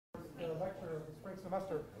lecture of the spring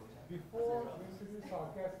semester. Before we introduce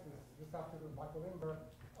our guest this afternoon, Michael Imber,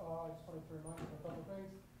 I just wanted to remind you of a couple of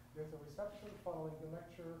things. There's a reception following the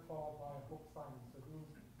lecture, followed by a book signing. So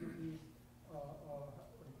please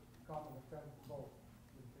come and attend both.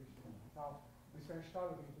 We appreciate it. Now, Mr.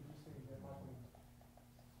 Einstein will be introducing Michael Imber.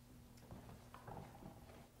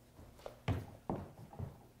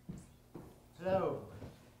 Hello.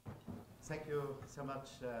 Thank you so much,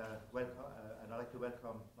 and I'd like to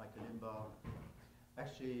welcome Michael Imber.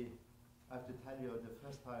 Actually, I have to tell you, the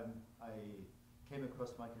first time I came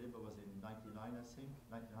across Michael Imber was in '99, I think,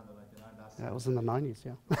 1999. Yeah, it was in the 90s,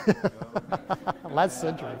 yeah. Last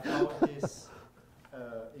century. I found this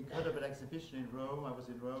incredible exhibition in Rome. I was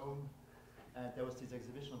in Rome, and there was this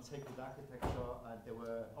exhibition on sacred architecture, and they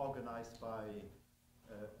were organized by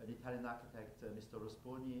an Italian architect, Mr.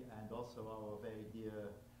 Rosponi, and also our very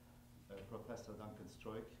dear Professor Duncan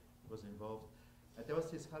Stroik was involved. And there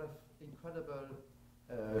was this kind of incredible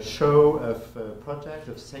show of projects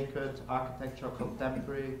of sacred architecture,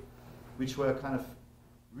 contemporary, which were kind of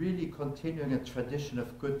really continuing a tradition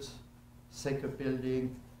of good sacred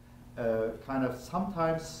building, kind of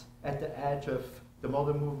sometimes at the edge of the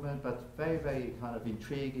modern movement, but very, very kind of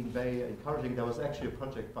intriguing, very encouraging. There was actually a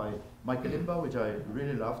project by Michael Imber, which I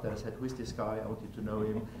really loved, and I said, who is this guy? I wanted to know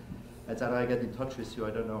him. And then I get in touch with you.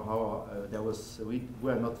 I don't know how, we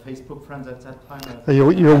were not Facebook friends at that time.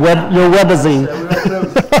 Your webazine.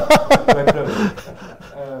 We were close.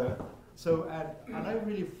 So, and I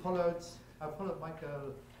really followed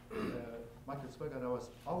Michael Swerg, and I was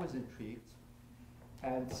always intrigued.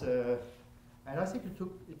 And I think it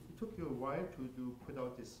took you a while to put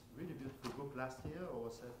out this really beautiful book last year, or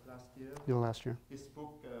was that last year? Yeah, last year. This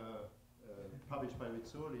book, published by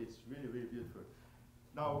Rizzoli, is really, really beautiful.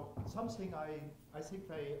 Now, something I think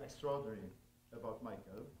very extraordinary about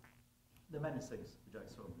Michael, there are many things which are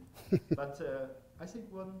extraordinary, but I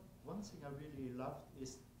think one thing I really loved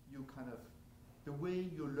is you kind of, the way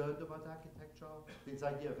you learned about architecture, this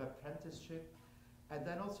idea of apprenticeship, and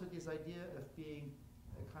then also this idea of being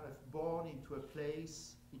kind of born into a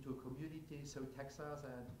place, into a community, so Texas,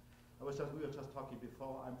 and we were just talking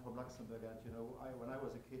before, I'm from Luxembourg, and when I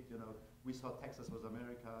was a kid, we thought Texas was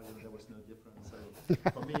America, there was no difference. So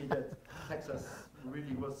for me, that Texas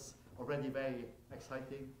really was already very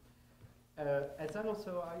exciting. And then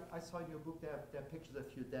also, I saw in your book there are pictures of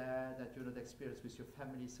you there, that the experience with your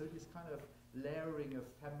family. So this kind of layering of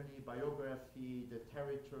family, biography, the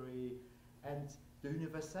territory, and the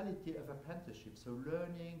universality of apprenticeship. So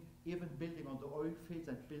learning, even building on the oil fields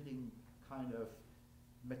and building kind of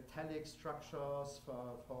metallic structures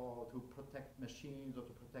to protect machines or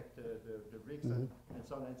to protect the rigs and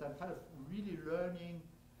so on. And so I'm kind of really learning,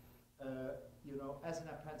 as an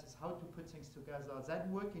apprentice, how to put things together,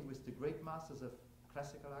 then working with the great masters of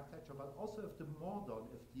classical architecture, but also of the modern,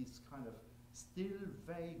 of these kind of still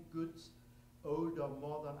very good, older,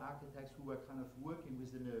 modern architects who were kind of working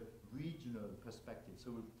within a regional perspective,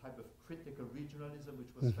 so a type of critical regionalism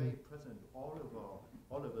which was very present all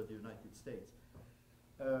over the United States.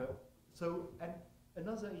 And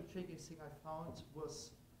another intriguing thing I found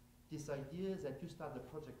was this idea that you start a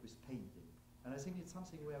project with painting. And I think it's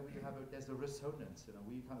something where there's a resonance,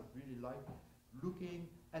 we kind of really like looking,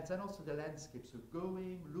 and then also the landscape, so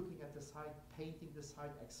going, looking at the site, painting the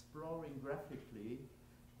site, exploring graphically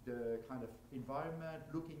the kind of environment,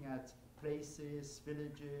 looking at places,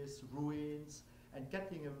 villages, ruins, and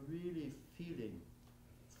getting a really feeling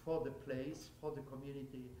for the place, for the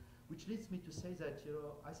community, which leads me to say that,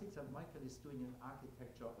 I think that Michael is doing an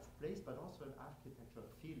architecture of place, but also an architecture of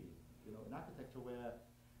feeling, an architecture where,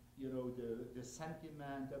 the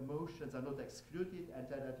sentiment, emotions are not excluded, and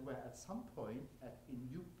that where at some point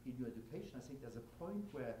in your education, I think there's a point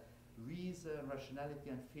where reason, rationality,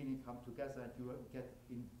 and feeling come together, and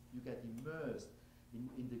you get immersed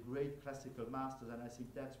in the great classical masters, and I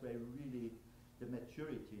think that's where really the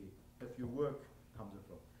maturity of your work comes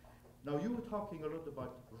from. Now, you were talking a lot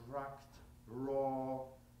about rugged, raw,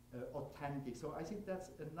 authentic, so I think that's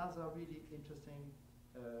another really interesting,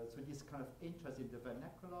 so this kind of interest in the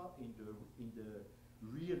vernacular, in the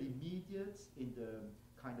real immediate, in the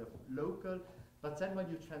kind of local, but then when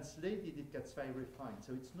you translate it, it gets very refined.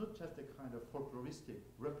 So it's not just a kind of folkloristic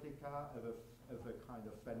replica of a kind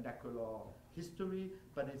of vernacular history,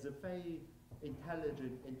 but it's a very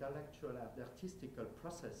intelligent, intellectual, and artistical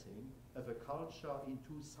processing of a culture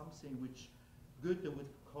into something which Goethe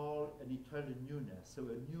would call an eternal newness. So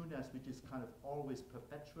a newness which is kind of always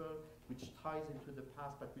perpetual, which ties into the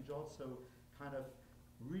past, but which also kind of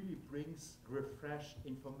really brings refreshed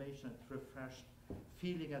information, refreshed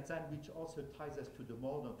feeling, and then which also ties us to the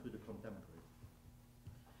modern, to the contemporary.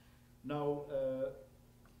 Now,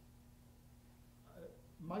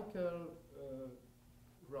 Michael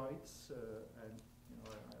writes, and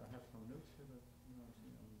I have some notes here,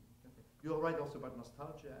 but you're right also about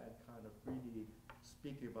nostalgia and kind of really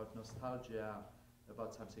speaking about nostalgia,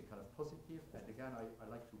 about something kind of positive. And again, I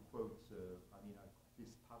like to quote,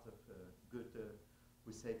 this part of Goethe,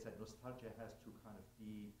 who said that nostalgia has to kind of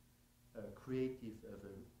be creative of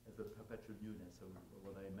a perpetual newness, so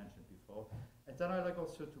what I mentioned before. And then I like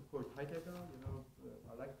also to quote Heidegger,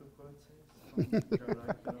 I like to quote things,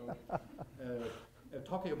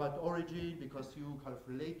 talking about origin, because you kind of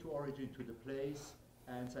relate to origin to the place,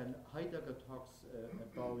 and then Heidegger talks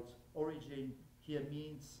about origin here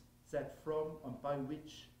means that from and by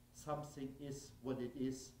which something is what it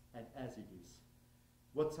is and as it is.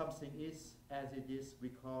 What something is, as it is, we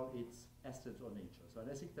call its essence or nature. So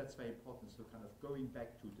and I think that's very important, so kind of going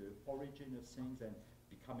back to the origin of things and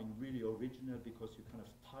becoming really original, because you kind of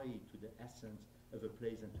tie it to the essence of a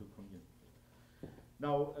place and to a community.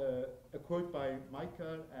 Now, a quote by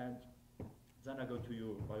Michael, and then I go to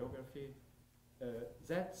your biography.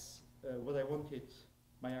 That's what I wanted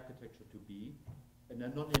my architecture to be, an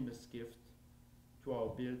anonymous gift to our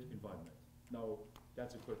built environment. Now,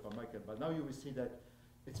 that's a quote by Michael, but now you will see that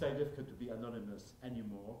it's very difficult to be anonymous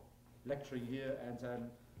anymore. Lecturing here, and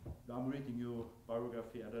then I'm reading your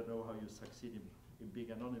biography. I don't know how you succeed in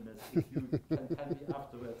being anonymous. If you can tell me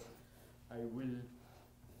afterwards, I will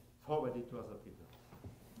forward it to other people.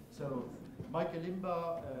 So, Michael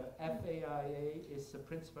Imber, FAIA, is the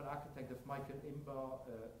principal architect of Michael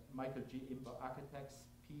G. Imber Architects,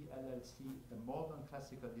 PLLC, a modern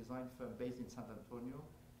classical design firm based in San Antonio,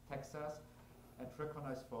 Texas, and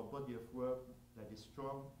recognized for a body of work that is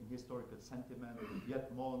strong in historical sentiment,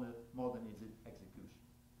 yet modern in its execution.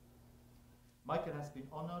 Michael has been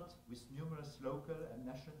honored with numerous local and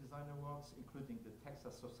national design awards, including the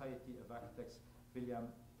Texas Society of Architects William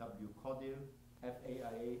W. Caudill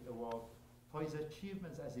FAIA Award for his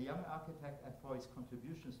achievements as a young architect and for his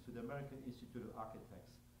contributions to the American Institute of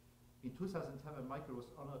Architects. In 2007, Michael was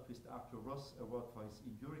honored with the Arthur Ross Award for his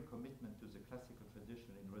enduring commitment to the classical tradition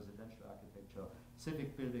in residential architecture,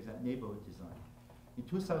 civic buildings, and neighborhood design. In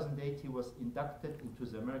 2008, he was inducted into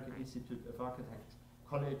the American Institute of Architects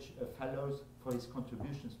College of Fellows for his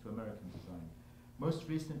contributions to American design. Most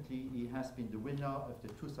recently, he has been the winner of the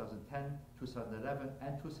 2010, 2011,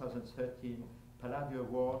 and 2013 Palladio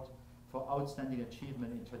Award for Outstanding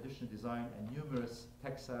Achievement in Traditional Design and numerous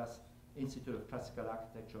Texas Institute of Classical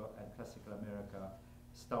Architecture and Classical America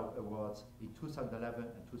Stowe Awards in 2011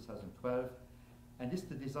 and 2012, and is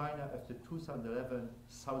the designer of the 2011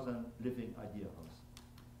 Southern Living Idea House.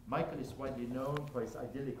 Michael is widely known for his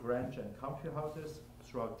idyllic ranch and country houses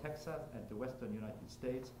throughout Texas and the western United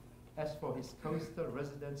States, as for his coastal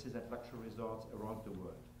residences and luxury resorts around the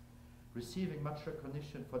world, receiving much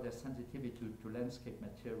recognition for their sensitivity to landscape,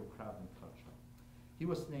 material, craft, and culture. He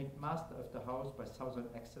was named Master of the House by Southern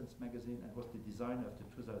Accents magazine and was the designer of the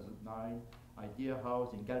 2009 Idea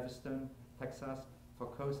House in Galveston, Texas, for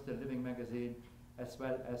Coastal Living magazine, as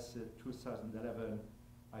well as the 2011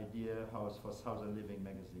 Idea House for Southern Living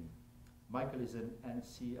magazine. Michael is an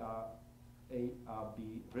NCRARB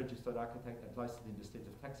registered architect and licensed in the states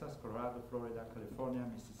of Texas, Colorado, Florida, California,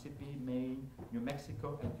 Mississippi, Maine, New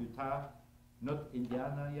Mexico, and Utah. Not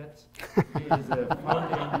Indiana yet. He is a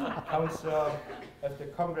founding counselor of the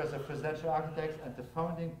Congress of Residential Architects and the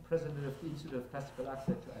founding president of the Institute of Classical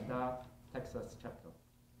Architecture and Art, Texas chapter.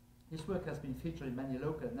 His work has been featured in many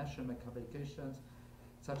local and national publications,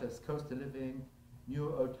 such as Coastal Living,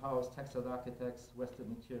 New Old House, Texas Architects,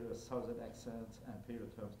 Western Interiors, Southern Accents, and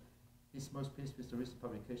Period Terms. He's most pleased with the recent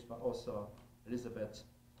publication by author Elizabeth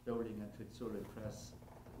Dowling and Trizzoli Press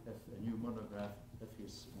of a new monograph of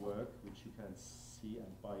his work, which you can see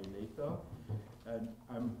and buy later. And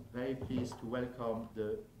I'm very pleased to welcome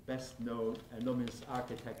the best known anonymous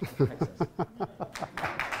architect of Texas.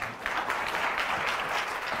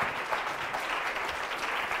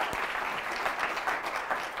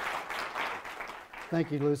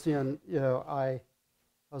 Thank you, Lucien. That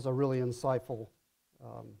was a really insightful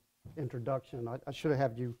introduction. I should have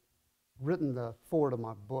had you written the forward of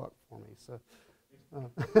my book for me. So,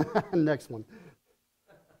 next one.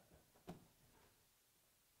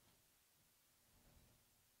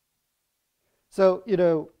 So,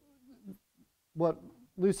 what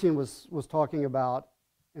Lucien was talking about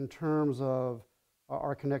in terms of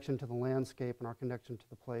our connection to the landscape and our connection to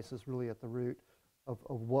the place is really at the root of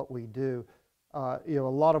what we do. A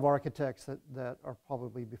lot of architects that are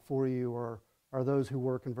probably before you are those who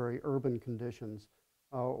work in very urban conditions.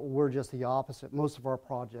 We're just the opposite. Most of our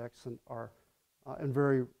projects are in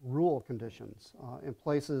very rural conditions, in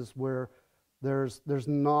places where there's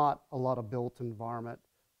not a lot of built environment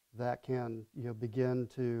that can begin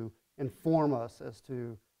to inform us as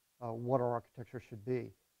to what our architecture should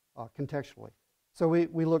be contextually. So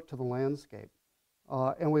we look to the landscape,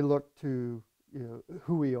 and we look to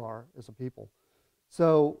who we are as a people.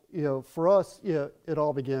 So for us, it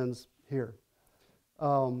all begins here.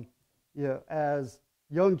 As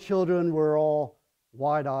young children, we're all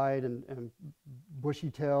wide-eyed and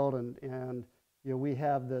bushy-tailed, and we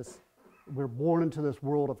have this. We're born into this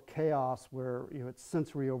world of chaos where it's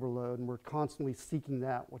sensory overload, and we're constantly seeking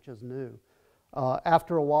that which is new.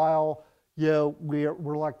 After a while,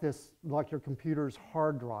 we're like this, like your computer's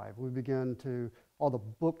hard drive. We begin to, all the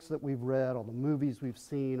books that we've read, all the movies we've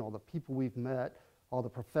seen, all the people we've met, all the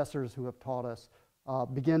professors who have taught us,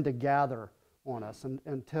 begin to gather on us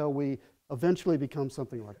until we eventually become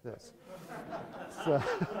something like this.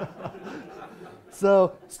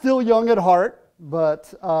 So still young at heart,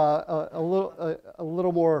 but a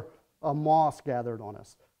little more moss gathered on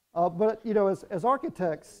us. But as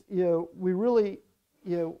architects, we really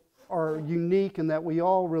are unique in that we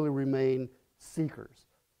all really remain seekers.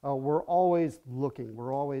 We're always looking.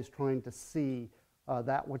 We're always trying to see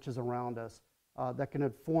that which is around us that can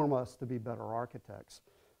inform us to be better architects.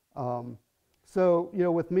 So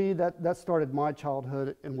with me, that started my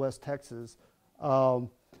childhood in West Texas.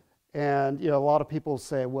 And a lot of people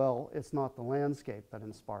say, well, it's not the landscape that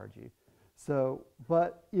inspired you. So,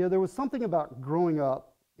 but there was something about growing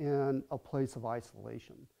up in a place of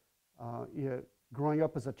isolation. Growing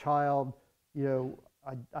up as a child,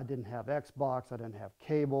 I didn't have Xbox, I didn't have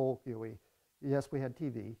cable. Yes, we had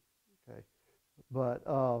TV, okay, but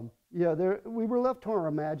we were left to our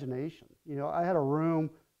imagination. I had a room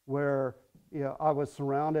where I was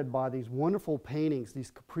surrounded by these wonderful paintings,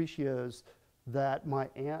 these capriccios that my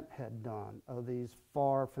aunt had done of these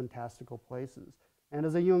far fantastical places. And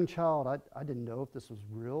as a young child, I didn't know if this was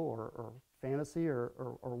real or fantasy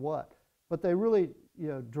or what, but they really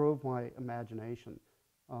drove my imagination.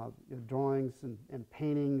 Drawings and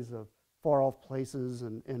paintings of far off places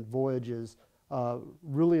and voyages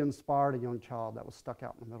really inspired a young child that was stuck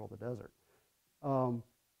out in the middle of the desert.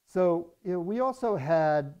 So we also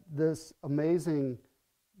had this amazing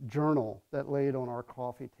journal that laid on our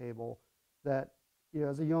coffee table that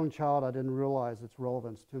as a young child I didn't realize its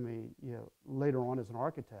relevance to me later on as an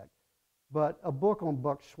architect. But a book on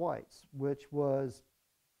Buck Schweitz, which was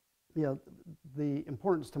the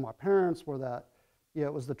importance to my parents were that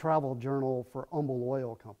it was the travel journal for Humble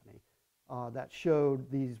Oil Company that showed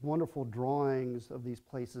these wonderful drawings of these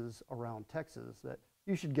places around Texas that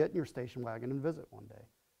you should get in your station wagon and visit one day.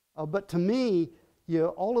 But to me,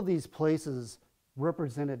 all of these places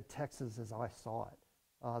represented Texas as I saw it.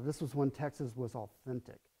 This was when Texas was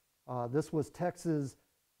authentic. This was Texas,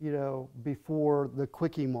 before the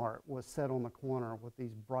Quickie Mart was set on the corner with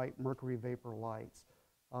these bright mercury vapor lights.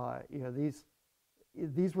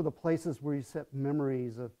 These were the places where you set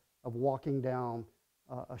memories of walking down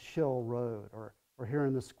a shell road or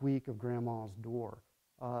hearing the squeak of grandma's door.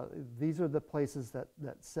 These are the places that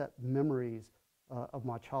set memories of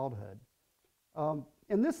my childhood.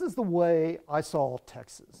 And this is the way I saw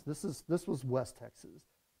Texas. This was West Texas.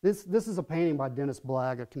 This is a painting by Dennis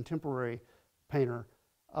Blagg, a contemporary painter.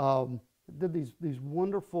 Did these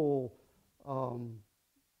wonderful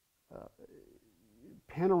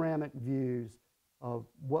panoramic views of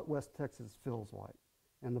what West Texas feels like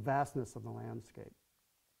and the vastness of the landscape.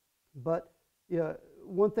 But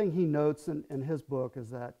one thing he notes in his book is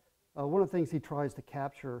that one of the things he tries to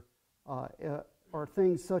capture are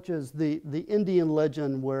things such as the Indian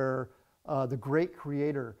legend where the great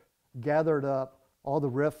creator gathered up all the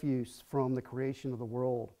refuse from the creation of the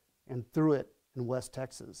world and threw it in West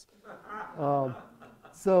Texas. But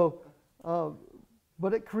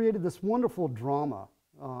it created this wonderful drama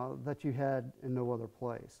that you had in no other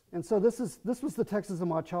place. And so this was the Texas of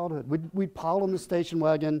my childhood. We'd pile in the station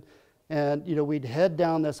wagon, and we'd head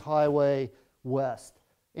down this highway west,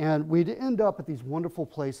 and we'd end up at these wonderful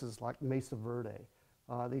places like Mesa Verde,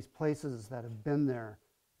 these places that have been there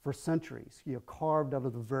for centuries, carved out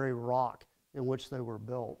of the very rock in which they were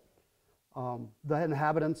built. The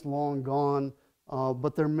inhabitants long gone,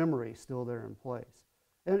 but their memory still there in place.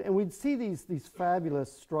 And we'd see these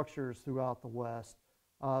fabulous structures throughout the West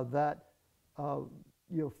that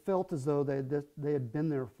felt as though they had been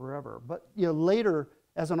there forever. But later,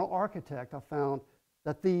 as an architect, I found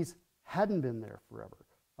that these hadn't been there forever.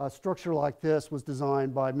 A structure like this was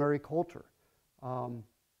designed by Mary Coulter in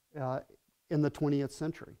the 20th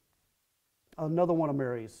century. Another one of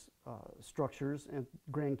Mary's structures in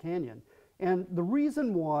Grand Canyon. And the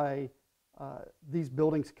reason why these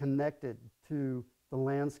buildings connected to the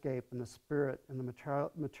landscape and the spirit and the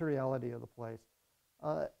materiality of the place.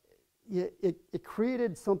 It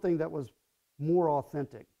created something that was more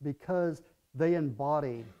authentic because they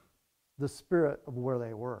embodied the spirit of where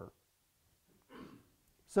they were.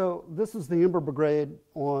 So this is the Imber Brigade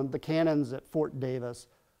on the cannons at Fort Davis.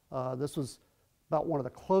 This was about one of the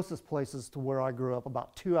closest places to where I grew up,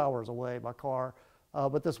 about 2 hours away by car.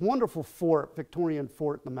 But this wonderful fort, Victorian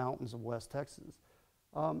fort in the mountains of West Texas.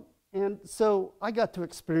 And so I got to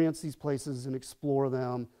experience these places and explore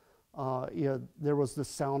them. You know, there was this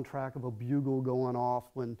soundtrack of a bugle going off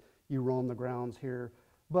when you roam the grounds here.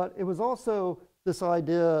 But it was also this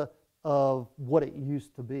idea of what it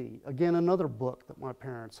used to be. Again, another book that my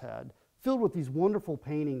parents had, filled with these wonderful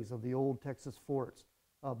paintings of the old Texas forts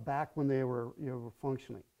back when they were, were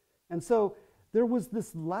functioning. And so there was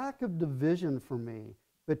this lack of division for me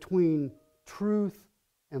between truth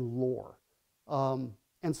and lore.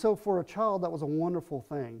 And so for a child, that was a wonderful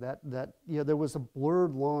thing, that there was a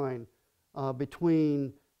blurred line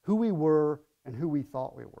between who we were and who we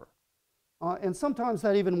thought we were. And sometimes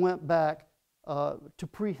that even went back to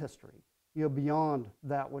prehistory, beyond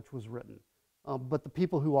that which was written, but the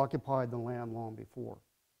people who occupied the land long before.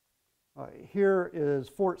 Here is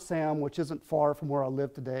Fort Sam, which isn't far from where I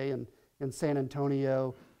live today in San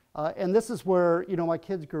Antonio. And this is where, my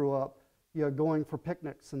kids grew up, going for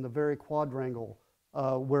picnics in the very quadrangle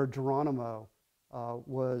where Geronimo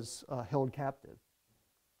was held captive.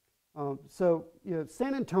 So,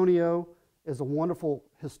 San Antonio is a wonderful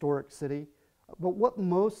historic city, but what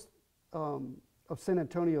most of San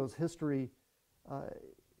Antonio's history,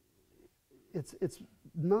 it's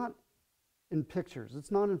not in pictures,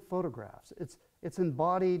 it's not in photographs, it's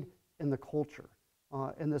embodied in the culture,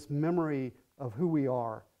 in this memory of who we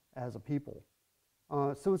are as a people.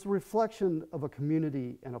 So it's a reflection of a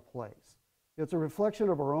community and a place. It's a reflection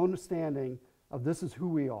of our understanding of this is who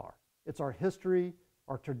we are. It's our history,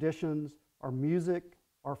 our traditions, our music,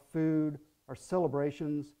 our food, our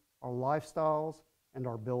celebrations, our lifestyles, and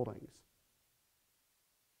our buildings.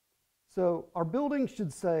 So our buildings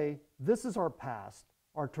should say, this is our past,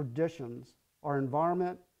 our traditions, our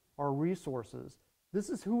environment, our resources. This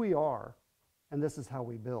is who we are, and this is how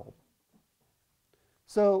we build.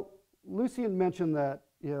 So Lucian mentioned that,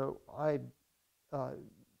 I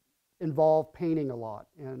involve painting a lot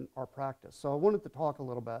in our practice. So I wanted to talk a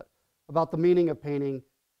little bit about the meaning of painting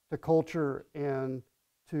to culture and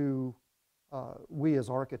to we as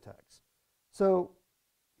architects. So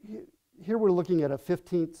here we're looking at a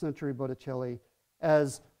 15th century Botticelli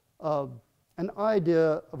as an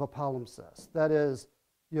idea of a palimpsest. That is,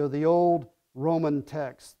 the old Roman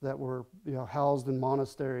texts that were housed in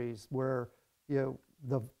monasteries where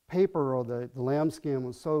the paper or the lambskin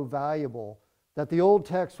was so valuable that the old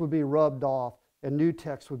text would be rubbed off and new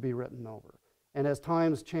text would be written over. And as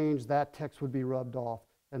times changed, that text would be rubbed off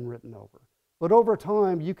and written over. But over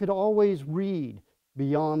time, you could always read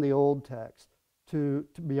beyond the old text to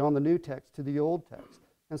beyond the new text to the old text.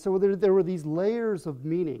 And so there were these layers of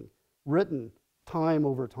meaning written time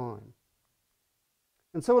over time.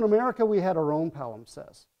 And so in America, we had our own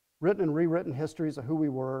palimpsests, written and rewritten histories of who we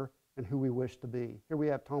were and who we wished to be. Here we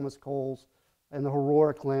have Thomas Cole's and the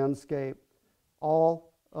heroic landscape,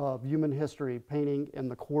 all of human history painting in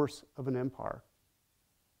the course of an empire.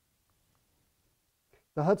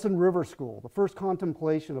 The Hudson River School, the first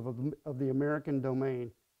contemplation of the American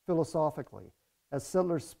domain philosophically as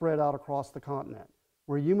settlers spread out across the continent,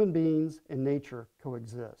 where human beings and nature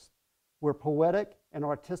coexist, where poetic and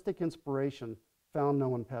artistic inspiration found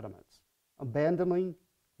no impediments, abandoning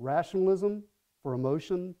rationalism for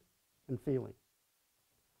emotion and feeling.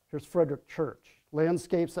 Here's Frederick Church,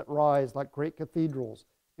 landscapes that rise like great cathedrals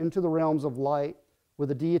into the realms of light where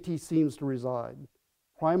the deity seems to reside,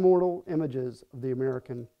 primordial images of the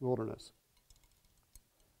American wilderness.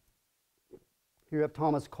 Here you have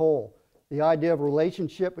Thomas Cole, the idea of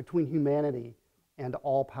relationship between humanity and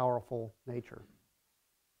all-powerful nature.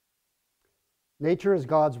 Nature is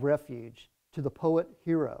God's refuge to the poet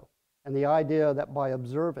hero, and the idea that by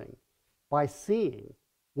observing, by seeing,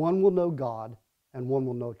 one will know God and one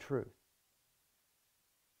will know truth.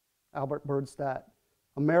 Albert Birdstadt,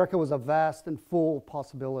 America was a vast and full of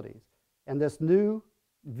possibilities, and this new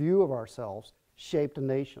view of ourselves shaped a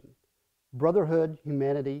nation. Brotherhood,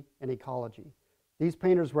 humanity, and ecology. These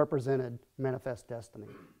painters represented manifest destiny.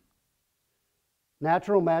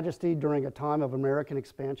 Natural majesty during a time of American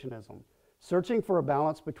expansionism, searching for a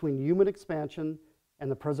balance between human expansion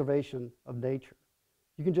and the preservation of nature.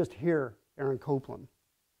 You can just hear Aaron Copland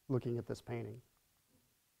looking at this painting.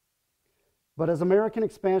 But as American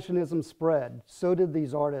expansionism spread, so did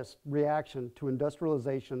these artists' reaction to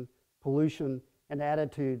industrialization, pollution, and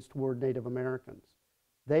attitudes toward Native Americans.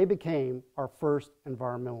 They became our first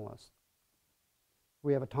environmentalists.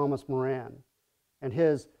 We have a Thomas Moran and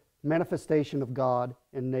his manifestation of God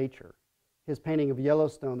in nature, his painting of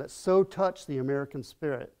Yellowstone that so touched the American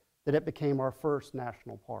spirit that it became our first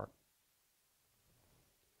national park.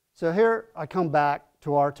 So here I come back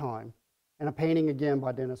to our time and a painting again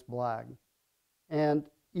by Dennis Blagg. And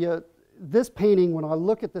you know, this painting, when I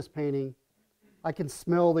look at this painting, I can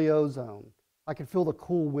smell the ozone. I can feel the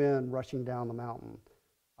cool wind rushing down the mountain.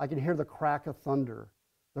 I can hear the crack of thunder,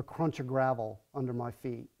 the crunch of gravel under my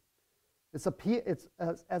feet. As a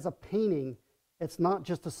painting, it's not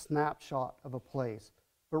just a snapshot of a place,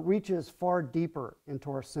 but reaches far deeper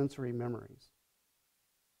into our sensory memories.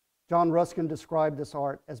 John Ruskin described this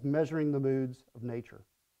art as measuring the moods of nature.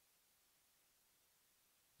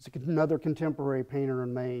 There's another contemporary painter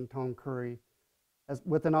in Maine, Tom Curry,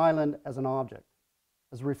 with an island as an object,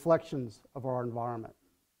 as reflections of our environment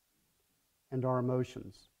and our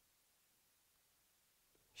emotions,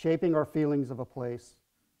 shaping our feelings of a place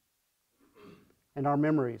and our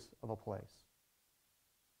memories of a place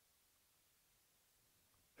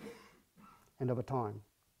and of a time.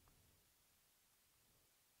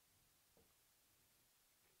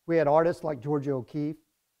 We had artists like Georgia O'Keeffe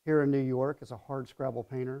here in New York as a hardscrabble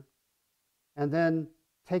painter, and then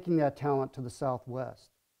taking that talent to the Southwest,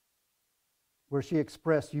 where she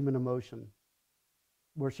expressed human emotion,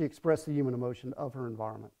 where she expressed the human emotion of her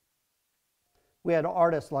environment. We had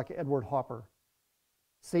artists like Edward Hopper,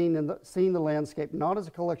 seeing the landscape not as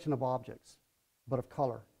a collection of objects, but of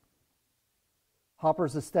color.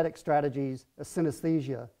 Hopper's aesthetic strategies, as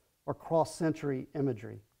synesthesia, or cross-sensory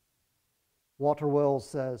imagery. Walter Wells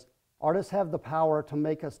says, artists have the power to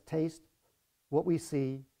make us taste what we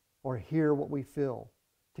see or hear what we feel,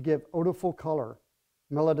 to give odorful color,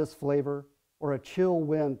 melodious flavor, or a chill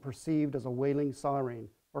wind perceived as a wailing siren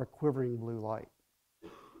or a quivering blue light.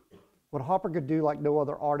 What Hopper could do like no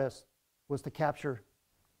other artist was to capture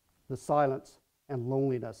the silence and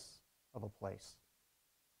loneliness of a place.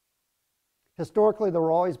 Historically, there have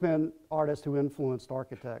always been artists who influenced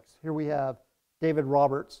architects. Here we have David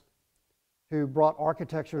Roberts, who brought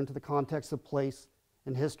architecture into the context of place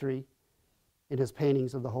and history in his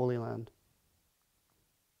paintings of the Holy Land.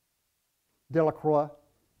 Delacroix,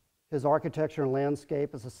 his architecture and landscape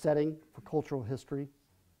as a setting for cultural history.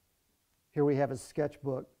 Here we have his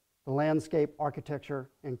sketchbook. The landscape, architecture,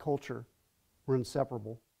 and culture were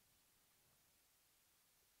inseparable.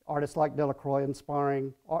 Artists like Delacroix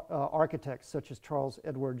inspiring architects such as Charles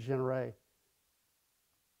Edward Jeanneret.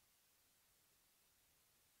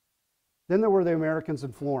 Then there were the Americans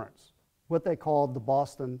in Florence, what they called the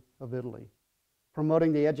Boston of Italy,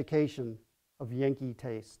 promoting the education of Yankee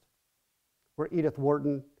taste, where Edith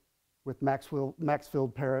Wharton with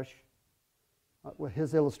Maxfield Parrish, with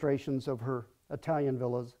his illustrations of her Italian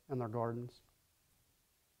villas and their gardens.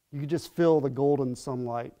 You could just feel the golden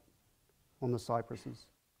sunlight on the cypresses.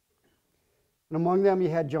 And among them you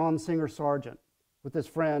had John Singer Sargent with his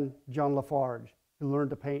friend John Lafarge, who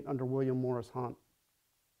learned to paint under William Morris Hunt.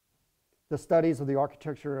 The studies of the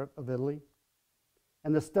architecture of Italy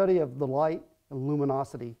and the study of the light and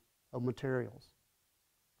luminosity of materials.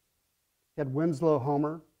 You had Winslow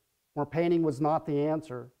Homer, where painting was not the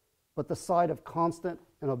answer, but the site of constant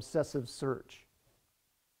and obsessive search.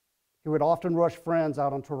 He would often rush friends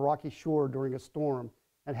out onto a rocky shore during a storm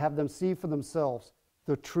and have them see for themselves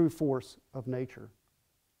the true force of nature.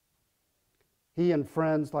 He and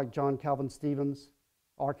friends like John Calvin Stevens,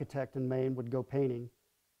 architect in Maine, would go painting.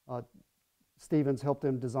 Stevens helped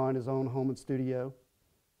him design his own home and studio,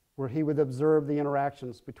 where he would observe the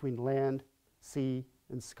interactions between land, sea,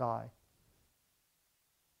 and sky.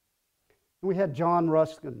 And we had John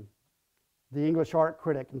Ruskin, the English art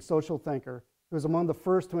critic and social thinker, who was among the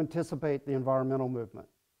first to anticipate the environmental movement,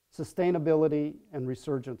 sustainability, and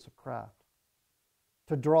resurgence of craft.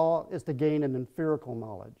 To draw is to gain an empirical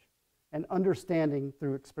knowledge and understanding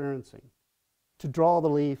through experiencing. To draw the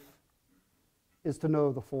leaf is to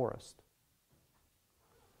know the forest.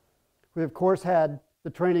 We, of course, had the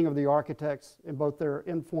training of the architects in both their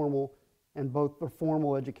informal and both their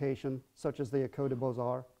formal education, such as the École des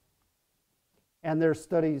Beaux-Arts, and their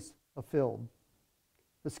studies afield.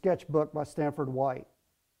 The sketchbook by Stanford White,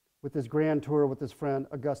 with his grand tour with his friend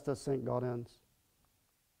Auguste St. Gaudens.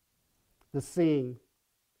 The seeing,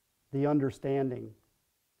 the understanding,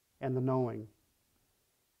 and the knowing.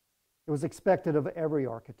 It was expected of every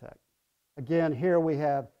architect. Again, here we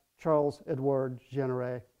have Charles Edward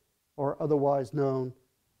Jeanneret, or otherwise known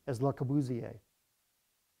as Le Corbusier.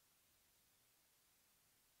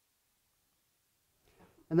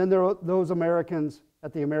 And then there are those Americans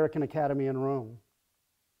at the American Academy in Rome,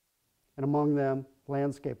 and among them,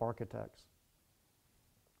 landscape architects.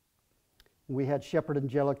 We had Shepherd and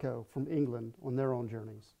Jellicoe from England on their own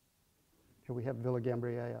journeys. Here we have Villa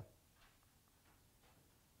Gambrinella.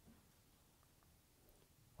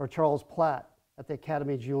 Or Charles Platt at the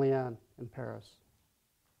Académie Julian in Paris.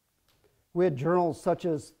 We had journals such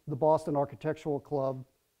as the Boston Architectural Club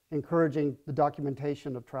encouraging the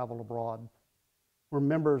documentation of travel abroad, where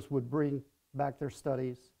members would bring back their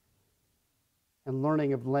studies and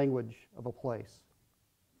learning of the language of a place.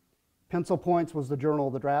 Pencil Points was the journal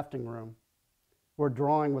of the drafting room, where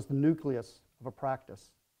drawing was the nucleus of a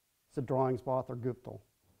practice, said Drawings by Arthur Guptill.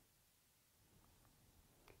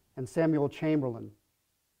 And Samuel Chamberlain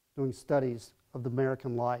doing studies of the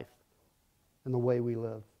American life and the way we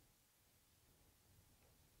live.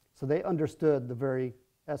 So they understood the very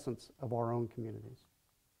essence of our own communities.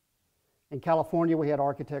 In California, we had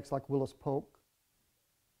architects like Willis Polk.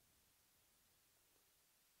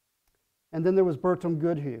 And then there was Bertram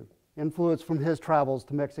Goodhue, influenced from his travels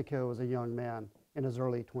to Mexico as a young man in his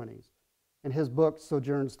early 20s. In his book,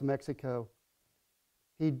 Sojourns to Mexico,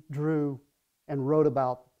 he drew and wrote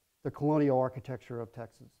about the colonial architecture of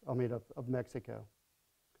Mexico.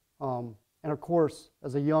 And of course,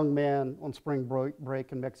 as a young man on spring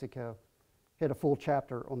break in Mexico, he had a full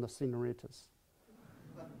chapter on the Señoritas.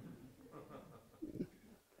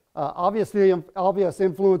 Obvious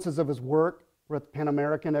influences of his work were at the Pan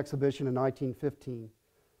American Exhibition in 1915,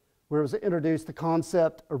 where it was introduced the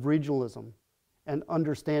concept of regionalism and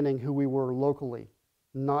understanding who we were locally,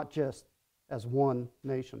 not just as one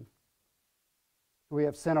nation. We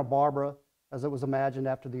have Santa Barbara, as it was imagined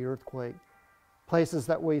after the earthquake, places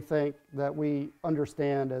that we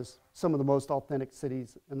understand as some of the most authentic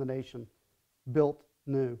cities in the nation, built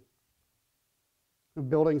new. The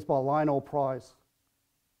buildings by Lionel Price,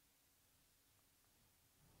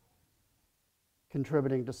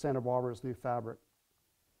 contributing to Santa Barbara's new fabric.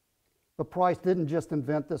 But Price didn't just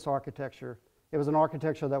invent this architecture. It was an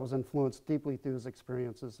architecture that was influenced deeply through his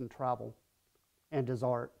experiences in travel and his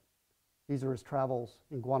art. These are his travels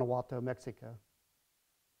in Guanajuato, Mexico,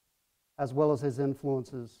 as well as his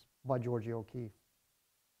influences by Georgia O'Keeffe.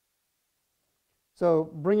 So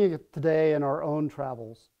bringing it today in our own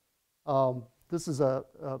travels, this is a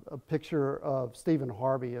picture of Stephen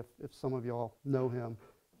Harvey, if some of y'all know him.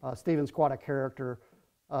 Stephen's quite a character.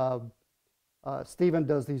 Stephen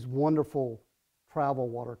does these wonderful travel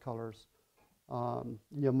watercolors,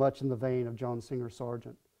 much in the vein of John Singer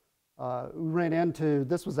Sargent. We ran into,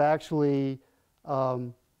 this was actually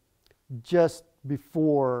just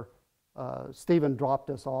before Stephen dropped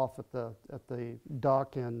us off at the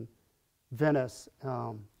dock in Venice,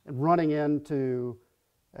 and running into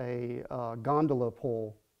a gondola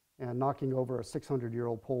pole and knocking over a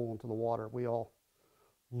 600-year-old pole into the water. We all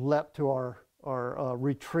leapt to our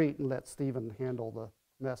retreat and let Stephen handle the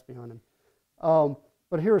mess behind him.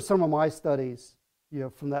 But here are some of my studies,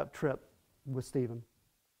 from that trip with Stephen.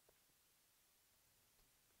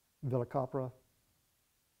 Villa Capra.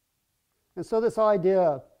 And so this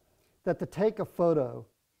idea that to take a photo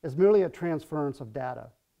is merely a transference of data,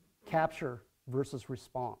 capture versus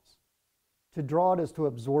response. To draw it is to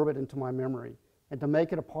absorb it into my memory and to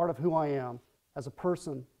make it a part of who I am as a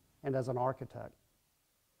person and as an architect.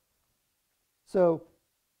 So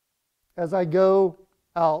as I go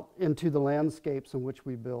out into the landscapes in which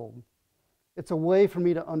we build, it's a way for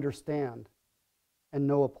me to understand and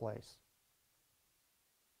know a place.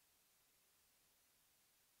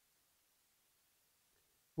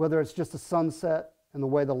 Whether it's just a sunset and the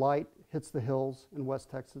way the light hits the hills in West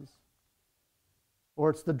Texas, or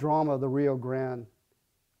it's the drama of the Rio Grande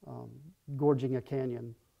gorging a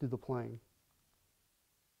canyon through the plain.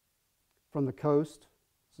 From the coast,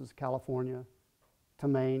 this is California, to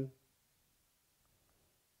Maine,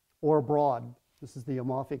 or abroad, this is the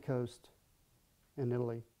Amalfi Coast in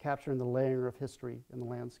Italy, capturing the layer of history in the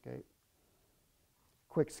landscape.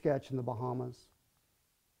 Quick sketch in the Bahamas,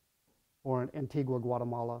 or in Antigua,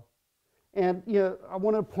 Guatemala. And I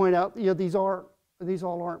want to point out, these all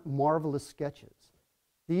aren't marvelous sketches.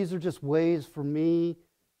 These are just ways for me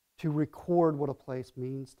to record what a place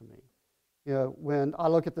means to me. When I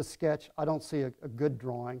look at the sketch, I don't see a good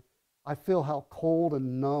drawing. I feel how cold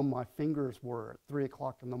and numb my fingers were at 3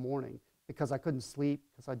 o'clock in the morning because I couldn't sleep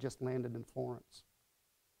because I just landed in Florence.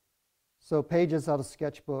 So pages out of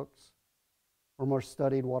sketchbooks or more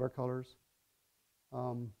studied watercolors.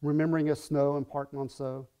 Remembering a Snow in Parc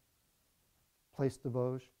Monceau, Place de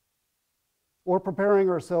Vosges, or preparing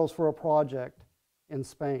ourselves for a project in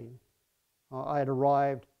Spain. I had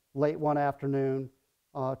arrived late one afternoon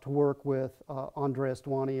to work with Andreas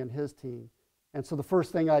Dwani and his team. And so the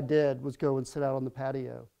first thing I did was go and sit out on the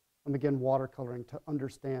patio and begin watercoloring to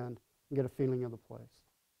understand and get a feeling of the place.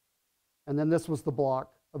 And then this was the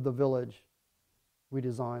block of the village we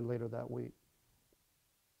designed later that week.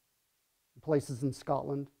 Places in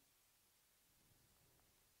Scotland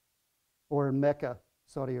or in Mecca,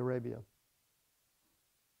 Saudi Arabia.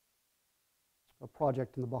 A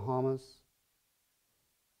project in the Bahamas.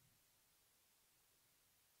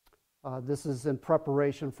 This is in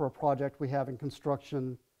preparation for a project we have in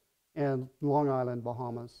construction in Long Island,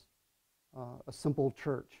 Bahamas. A simple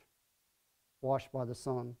church washed by the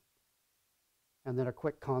sun. And then a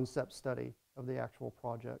quick concept study of the actual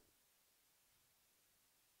project.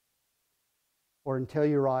 Or in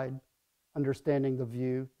Telluride, understanding the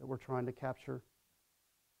view that we're trying to capture.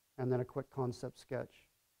 And then a quick concept sketch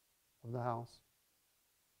of the house.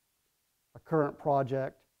 A current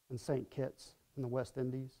project in St. Kitts in the West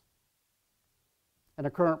Indies. And a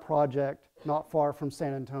current project not far from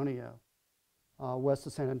San Antonio, west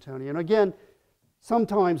of San Antonio. And again,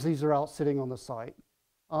 sometimes these are out sitting on the site.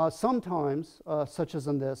 Sometimes, such as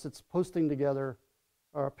in this, it's posting together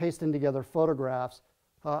or pasting together photographs.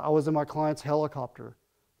 I was in my client's helicopter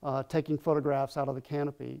taking photographs out of the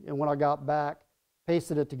canopy. And when I got back,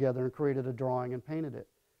 pasted it together and created a drawing and painted it.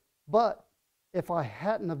 But if I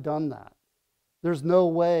hadn't have done that, there's no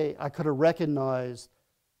way I could have recognized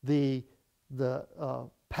the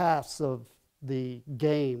paths of the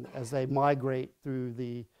game as they migrate through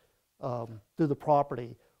the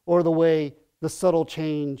property, or the way the subtle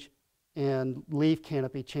change and leaf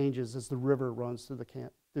canopy changes as the river runs through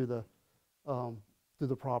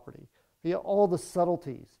the property. Yeah, all the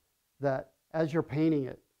subtleties that, as you're painting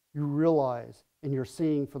it, you realize and you're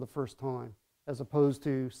seeing for the first time, as opposed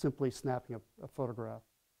to simply snapping a photograph.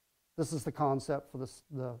 This is the concept for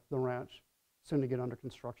the ranch, soon to get under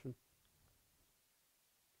construction.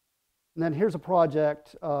 And then here's a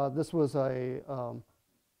project. This was a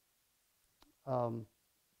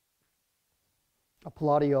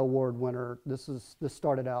Palladio Award winner. This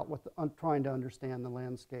started out with trying to understand the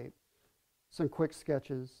landscape. Some quick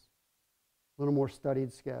sketches, a little more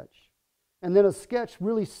studied sketch. And then a sketch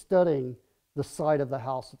really studying the site of the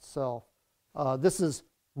house itself. This is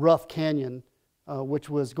Rough Canyon, which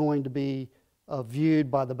was going to be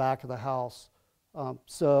viewed by the back of the house.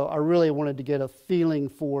 So I really wanted to get a feeling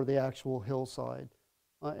for the actual hillside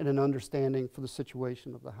and an understanding for the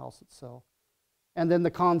situation of the house itself. And then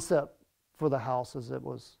the concept for the house as it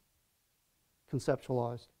was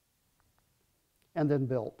conceptualized and then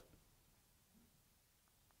built.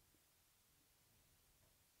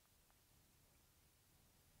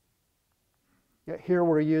 Here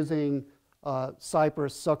we're using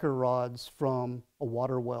cypress sucker rods from a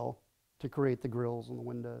water well to create the grills on the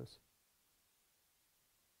windows.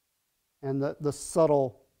 And the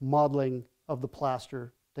subtle modeling of the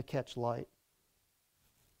plaster to catch light.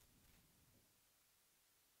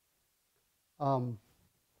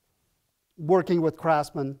 Working with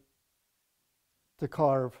craftsmen to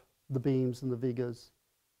carve the beams and the vigas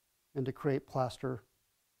and to create plaster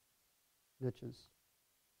niches.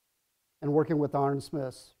 And working with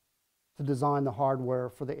ironsmiths to design the hardware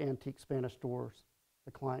for the antique Spanish doors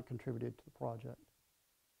the client contributed to the project.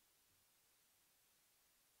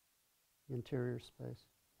 The interior space.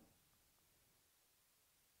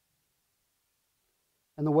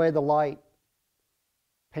 And the way the light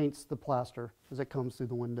paints the plaster as it comes through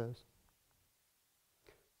the windows.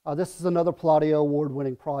 This is another Palladio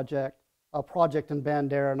Award-winning project, a project in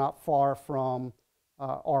Bandera, not far from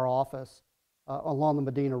our office, along the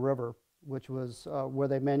Medina River, which was where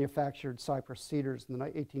they manufactured cypress cedars in the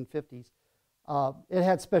 1850s. It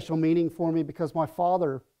had special meaning for me because my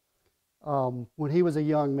father, when he was a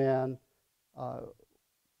young man,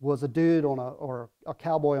 was a dude or a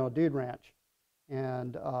cowboy on a dude ranch,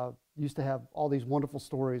 and used to have all these wonderful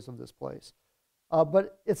stories of this place.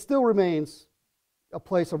 But it still remains a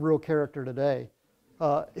place of real character today.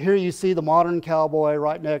 Here you see the modern cowboy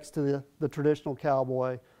right next to the traditional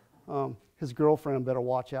cowboy. His girlfriend better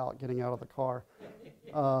watch out getting out of the car.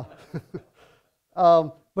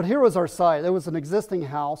 But here was our site. There was an existing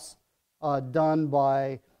house done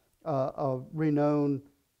by a renowned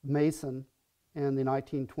mason in the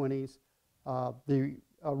 1920s. The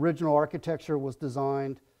original architecture was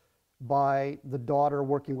designed by the daughter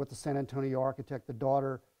working with the San Antonio architect. The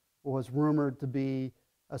daughter was rumored to be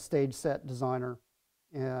a stage set designer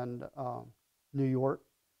in New York.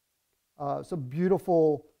 It's a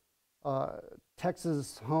beautiful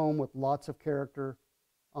Texas home with lots of character,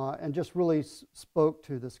 and just really spoke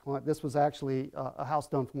to this client. This was actually a house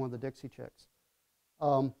done for one of the Dixie Chicks.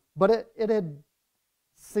 But it had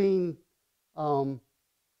seen a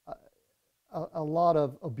lot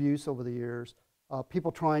of abuse over the years.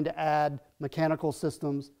 People trying to add mechanical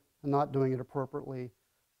systems and not doing it appropriately,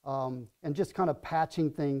 and just kind of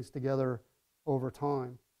patching things together over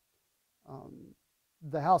time.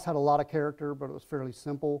 The house had a lot of character, but it was fairly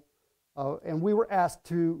simple. And we were asked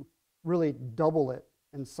to really double it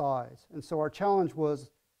in size. And so our challenge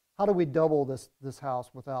was, how do we double this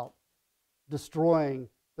house without destroying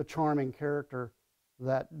the charming character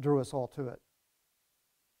that drew us all to it?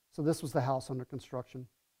 So this was the house under construction.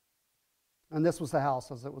 And this was the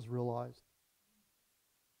house as it was realized.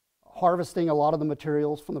 Harvesting a lot of the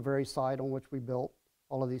materials from the very site on which we built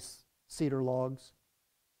all of these cedar logs.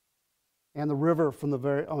 And the river from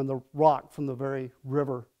the rock from the very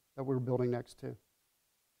river that we were building next to.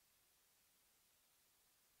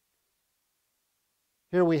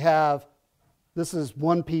 Here we have, this is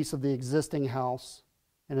one piece of the existing house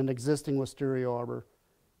in an existing wisteria arbor,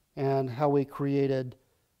 and how we created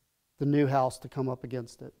the new house to come up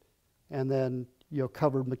against it. And then,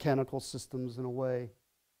 covered mechanical systems in a way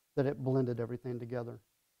that it blended everything together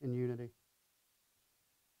in unity.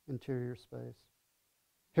 Interior space.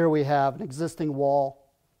 Here we have an existing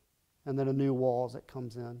wall, and then a new wall as it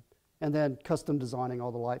comes in, and then custom designing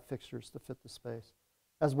all the light fixtures to fit the space,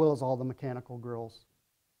 as well as all the mechanical grills.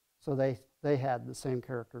 So they had the same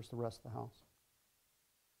character as the rest of the house.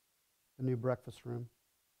 The new breakfast room,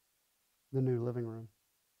 the new living room,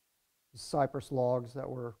 the cypress logs that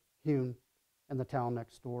were hewn in the town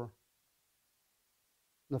next door,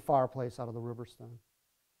 and the fireplace out of the river stone.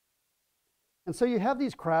 And so you have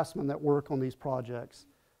these craftsmen that work on these projects,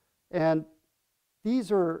 and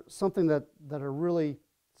these are something that are really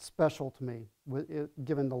special to me,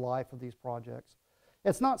 given the life of these projects.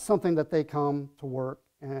 It's not something that they come to work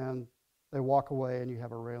and they walk away and you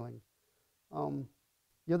have a railing.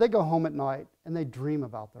 They go home at night and they dream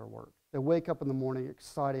about their work. They wake up in the morning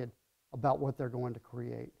excited about what they're going to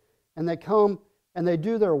create. And they come and they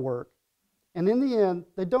do their work. And in the end,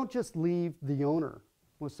 they don't just leave the owner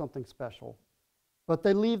with something special, but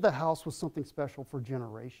they leave the house with something special for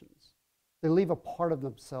generations. They leave a part of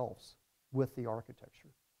themselves with the architecture.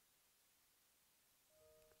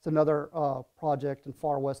 It's another project in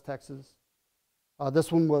far west Texas.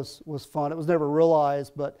 This one was fun. It was never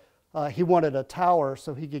realized, but he wanted a tower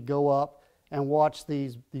so he could go up and watch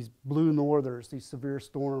these blue northers, these severe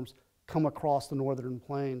storms, come across the northern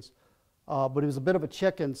plains. But he was a bit of a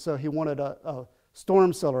chicken, so he wanted a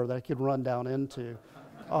storm cellar that he could run down into.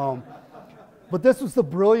 But this was the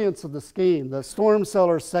brilliance of the scheme. The storm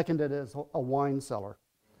cellar seconded as a wine cellar.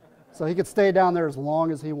 So he could stay down there as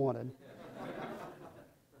long as he wanted.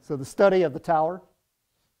 So the study of the tower.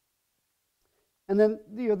 And then,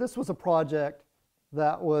 this was a project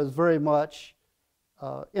that was very much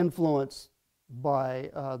influenced by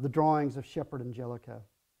the drawings of Shepard and Jellicoe,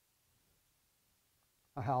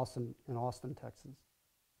 a house in Austin, Texas.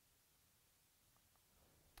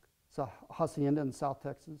 It's a hacienda in South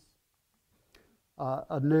Texas.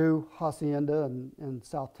 A new hacienda in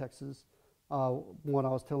South Texas. One I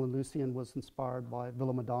was telling Lucien was inspired by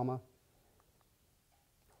Villa Madama.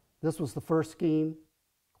 This was the first scheme,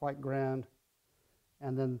 quite grand,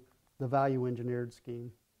 and then the value engineered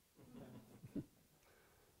scheme.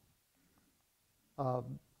 A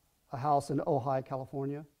house in Ojai,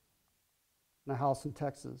 California, and a house in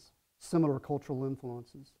Texas, similar cultural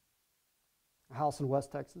influences. A house in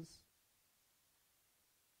West Texas,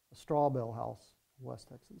 a straw bale house in West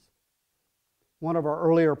Texas. One of our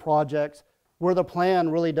earlier projects where the plan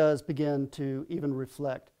really does begin to even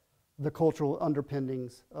reflect the cultural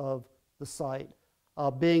underpinnings of the site.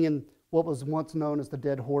 Being in what was once known as the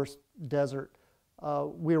Dead Horse Desert,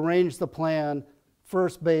 we arranged the plan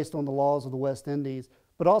first based on the laws of the West Indies,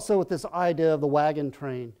 but also with this idea of the wagon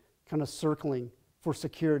train kind of circling for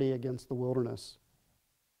security against the wilderness.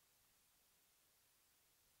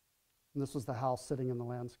 And this was the house sitting in the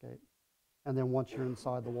landscape. And then once you're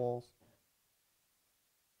inside the walls.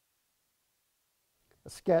 A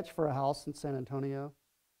sketch for a house in San Antonio.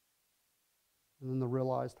 And then the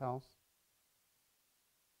realized house.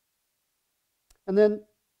 And then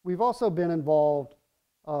we've also been involved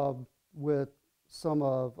with some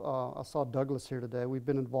of, I saw Douglas here today, we've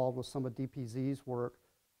been involved with some of DPZ's work.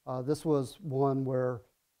 This was one where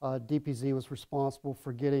DPZ was responsible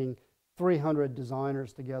for getting 300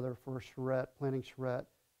 designers together for a charrette, planning charrette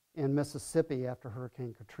in Mississippi after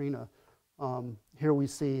Hurricane Katrina. Here we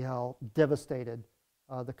see how devastated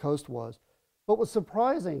the coast was. What was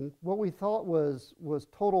surprising, what we thought was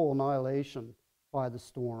total annihilation by the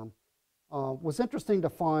storm, was interesting to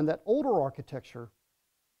find that older architecture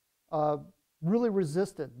really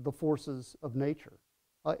resisted the forces of nature.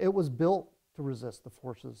 It was built to resist the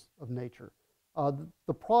forces of nature.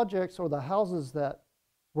 The projects or the houses that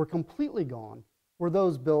were completely gone were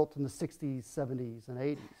those built in the 60s, 70s, and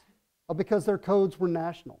 80s because their codes were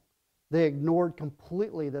national. They ignored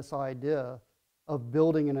completely this idea of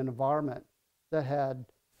building in an environment that had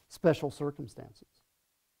special circumstances.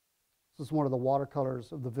 This is one of the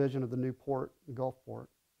watercolors of the vision of the new port in Gulfport.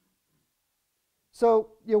 So,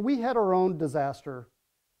 we had our own disaster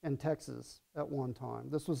in Texas at one time.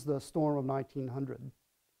 This was the storm of 1900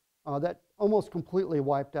 that almost completely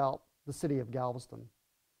wiped out the city of Galveston.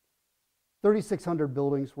 3,600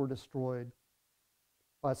 buildings were destroyed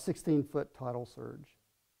by a 16-foot tidal surge.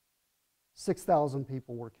 6,000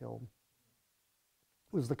 people were killed.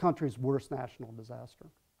 It was the country's worst national disaster.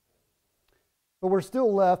 But we're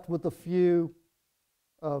still left with a few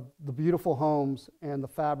of the beautiful homes and the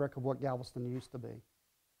fabric of what Galveston used to be.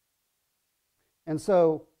 And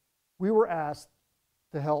so we were asked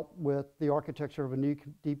to help with the architecture of a new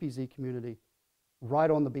DPZ community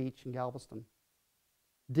right on the beach in Galveston,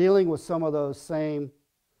 dealing with some of those same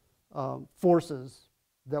forces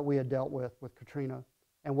that we had dealt with Katrina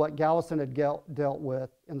and what Galveston had dealt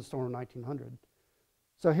with in the storm of 1900.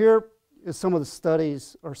 So here is some of the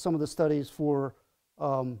studies for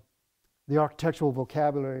the architectural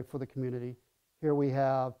vocabulary for the community. Here we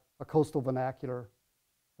have a coastal vernacular,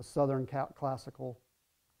 a southern classical,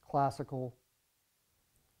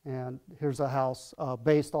 and here's a house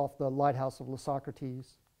based off the lighthouse of La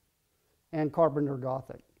Socrates, and Carpenter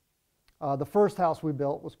Gothic. The first house we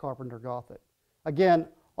built was Carpenter Gothic. Again,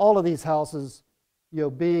 all of these houses,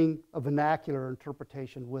 being a vernacular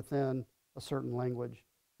interpretation within a certain language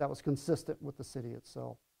that was consistent with the city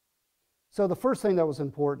itself. So the first thing that was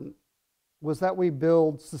important was that we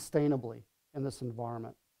build sustainably in this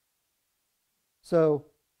environment. So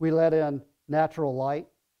we let in natural light,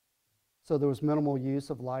 so there was minimal use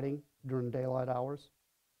of lighting during daylight hours.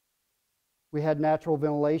 We had natural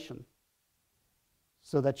ventilation,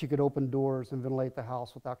 so that you could open doors and ventilate the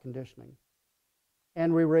house without conditioning.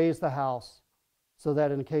 And we raised the house so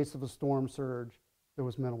that in case of a storm surge, there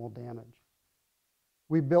was minimal damage.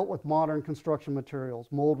 We built with modern construction materials,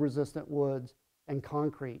 mold-resistant woods, and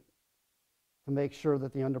concrete to make sure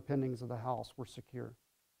that the underpinnings of the house were secure.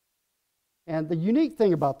 And the unique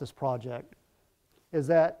thing about this project is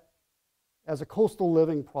that as a coastal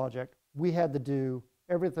living project, we had to do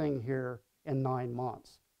everything here in 9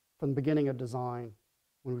 months, from the beginning of design,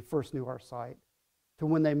 when we first knew our site, to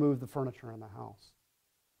when they moved the furniture in the house.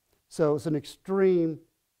 So it's an extreme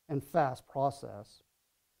and fast process.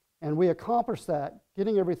 And we accomplished that,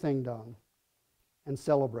 getting everything done, and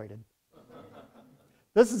celebrated.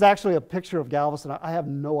 This is actually a picture of Galveston. I have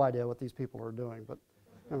no idea what these people are doing, but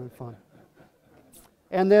having fun.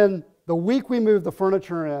 And then the week we moved the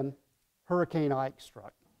furniture in, Hurricane Ike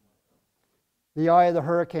struck. The eye of the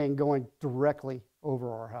hurricane going directly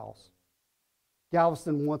over our house.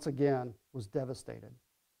 Galveston, once again, was devastated.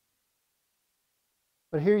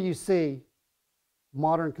 But here you see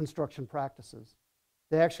modern construction practices.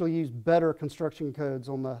 They actually use better construction codes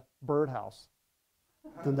on the birdhouse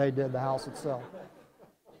than they did the house itself.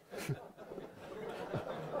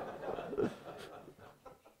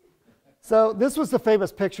 So this was the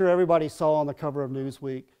famous picture everybody saw on the cover of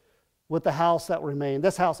Newsweek with the house that remained.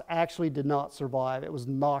 This house actually did not survive. It was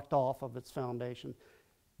knocked off of its foundation.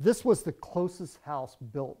 This was the closest house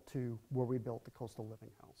built to where we built the coastal living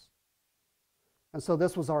house. And so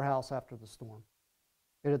this was our house after the storm.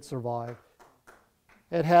 It had survived.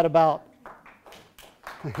 It had about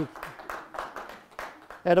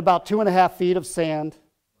 2.5 feet of sand,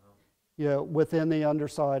 within the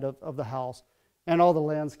underside of the house, and all the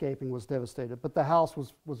landscaping was devastated. But the house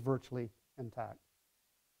was virtually intact,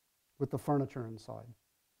 with the furniture inside.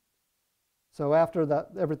 So after that,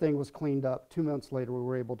 everything was cleaned up. 2 months later, we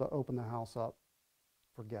were able to open the house up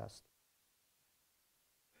for guests.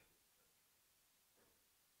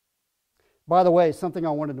 By the way, something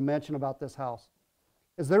I wanted to mention about this house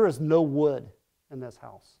is there is no wood in this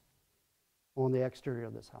house, on the exterior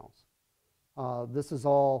of this house. This is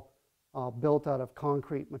all built out of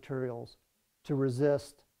concrete materials to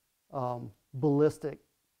resist ballistic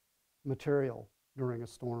material during a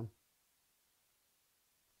storm.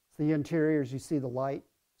 The interiors, you see the light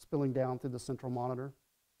spilling down through the central monitor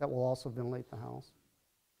that will also ventilate the house.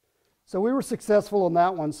 So we were successful in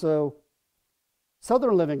that one. So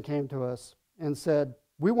Southern Living came to us and said,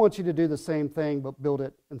 we want you to do the same thing but build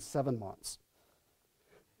it in 7 months.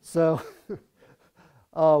 So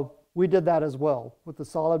we did that as well with the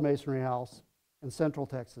solid masonry house in Central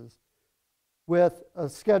Texas. With a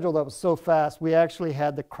schedule that was so fast, we actually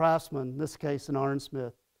had the craftsman, in this case an Iron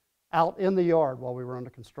Smith, out in the yard while we were under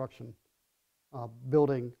construction,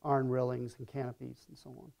 building iron railings and canopies and so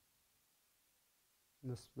on.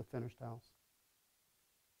 And this is the finished house.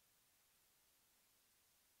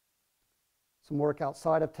 Some work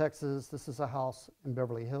outside of Texas. This is a house in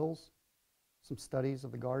Beverly Hills. Some studies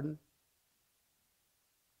of the garden.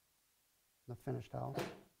 The finished house.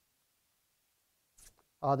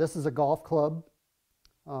 This is a golf club,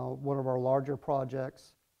 one of our larger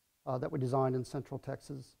projects that we designed in Central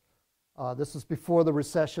Texas. This is before the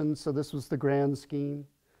recession, so this was the grand scheme,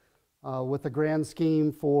 with a grand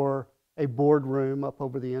scheme for a boardroom up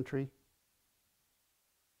over the entry.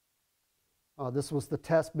 This was the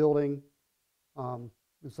test building.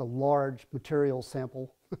 It was a large material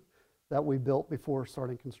sample that we built before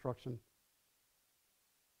starting construction.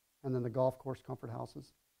 And then the golf course comfort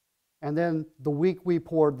houses. And then the week we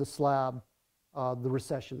poured the slab, the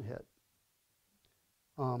recession hit.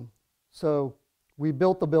 So we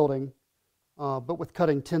built the building, but with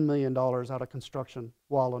cutting $10 million out of construction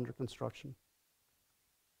while under construction.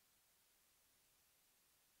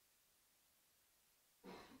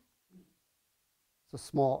 It's a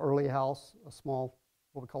small early house, a small,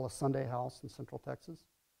 what we call a Sunday house in Central Texas.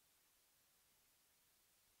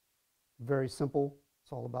 Very simple.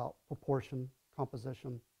 It's all about proportion,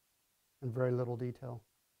 composition, and very little detail.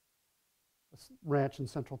 A ranch in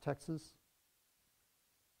Central Texas.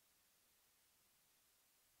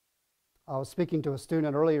 I was speaking to a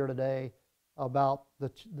student earlier today about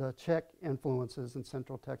the Czech influences in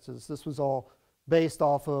Central Texas. This was all based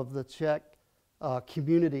off of the Czech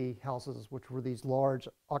community houses, which were these large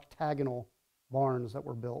octagonal barns that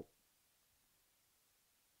were built.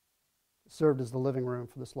 It served as the living room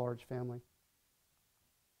for this large family.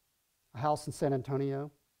 A house in San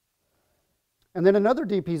Antonio. And then another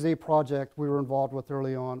DPZ project we were involved with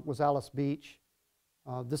early on was Alice Beach.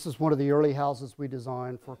 This is one of the early houses we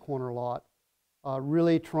designed for a corner lot,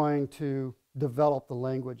 really trying to develop the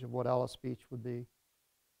language of what Alice Beach would be.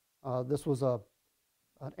 This was an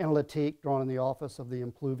analytique drawn in the office of the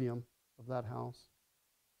impluvium of that house.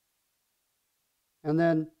 And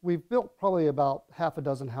then we've built probably about half a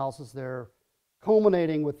dozen houses there,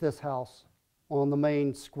 culminating with this house on the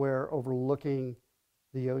main square overlooking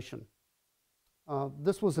the ocean.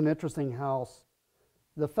 This was an interesting house.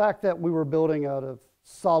 The fact that we were building out of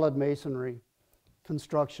solid masonry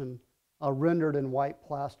construction rendered in white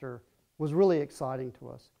plaster was really exciting to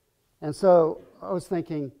us. And so I was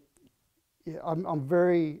thinking, I'm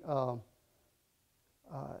very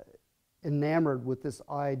enamored with this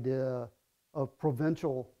idea of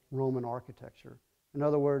provincial Roman architecture. In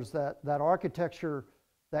other words, that architecture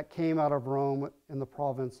that came out of Rome in the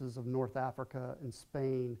provinces of North Africa and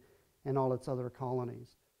Spain and all its other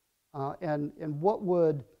colonies. And what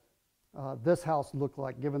would this house look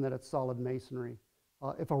like, given that it's solid masonry,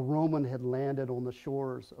 if a Roman had landed on the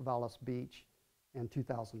shores of Alice Beach in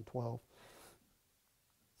 2012?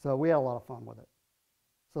 So we had a lot of fun with it.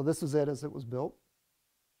 So this is it as it was built.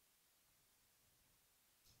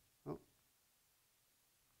 Oh.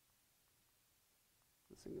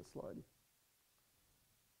 Missing a slide.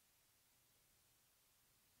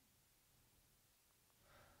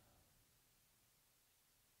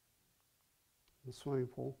 The swimming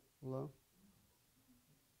pool below.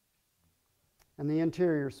 And the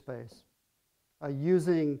interior space,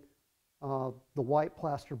 using the white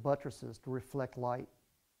plaster buttresses to reflect light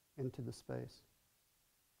into the space.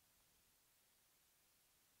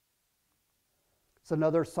 It's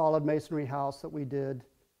another solid masonry house that we did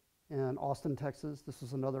in Austin, Texas. This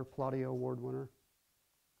is another Palladio Award winner.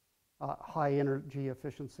 High energy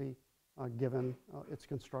efficiency given its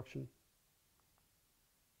construction.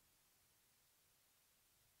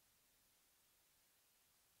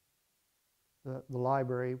 The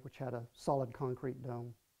library, which had a solid concrete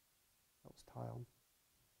dome that was tiled.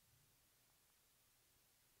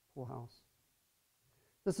 Pool house.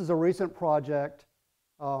 This is a recent project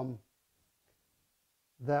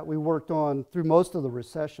that we worked on through most of the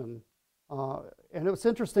recession. And it was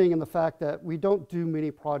interesting in the fact that we don't do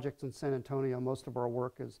many projects in San Antonio. Most of our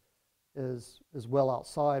work is well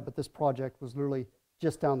outside, but this project was literally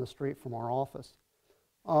just down the street from our office.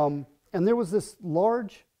 And there was this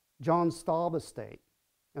large John Staub estate,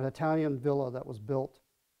 an Italian villa that was built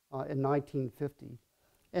in 1950.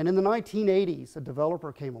 And in the 1980s, a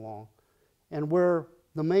developer came along, and where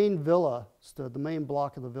the main villa stood, the main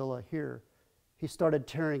block of the villa here, he started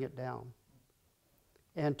tearing it down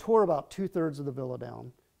and tore about 2/3 of the villa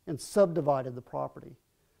down and subdivided the property.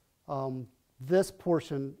 This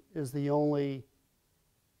portion is the only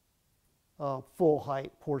full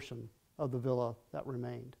height portion of the villa that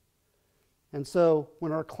remained. And so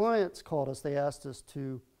when our clients called us, they asked us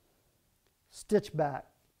to stitch back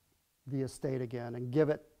the estate again and give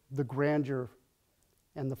it the grandeur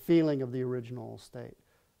and the feeling of the original estate.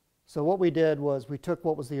 So what we did was we took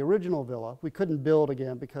what was the original villa. We couldn't build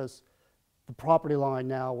again because the property line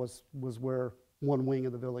now was where one wing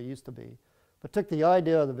of the villa used to be. But took the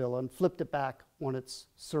idea of the villa and flipped it back on its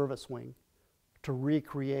service wing to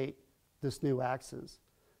recreate this new axis.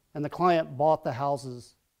 And the client bought the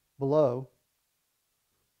houses below.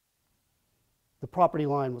 The property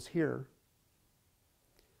line was here.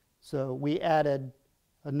 So we added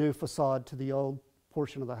a new facade to the old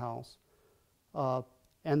portion of the house.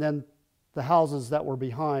 And then the houses that were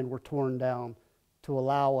behind were torn down to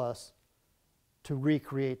allow us to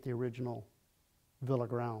recreate the original villa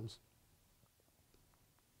grounds.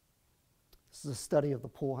 This is a study of the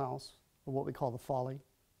pool house, or what we call the folly,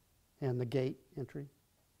 and the gate entry.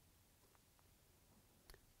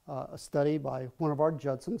 A study by one of our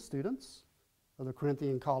Judson students of the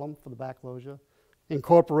Corinthian column for the back loggia,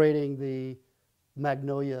 incorporating the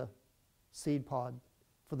magnolia seed pod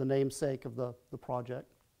for the namesake of the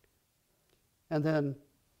project. And then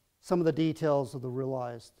some of the details of the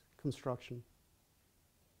realized construction.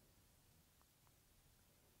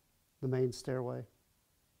 The main stairway,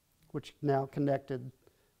 which now connected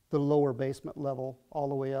the lower basement level all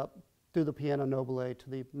the way up through the piano nobile to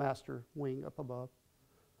the master wing up above.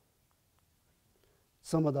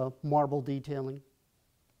 Some of the marble detailing.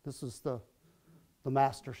 This is the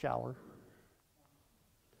master shower.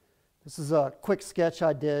 This is a quick sketch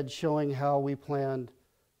I did showing how we planned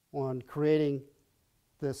on creating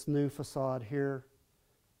this new facade here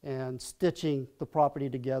and stitching the property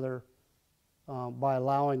together by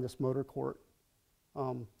allowing this motor court.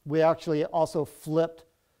 We actually also flipped,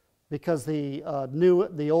 because the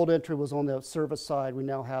old entry was on the service side. We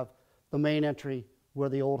now have the main entry where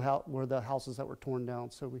the houses that were torn down.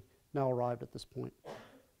 So we now arrived at this point.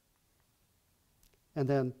 And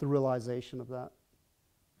then the realization of that.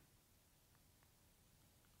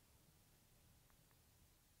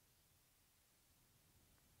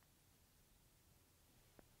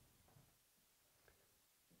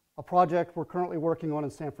 A project we're currently working on in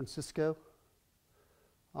San Francisco.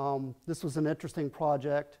 This was an interesting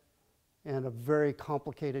project and a very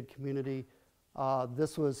complicated community.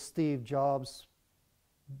 This was Steve Jobs'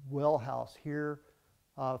 well house here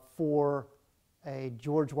for a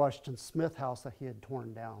George Washington Smith house that he had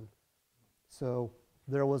torn down. So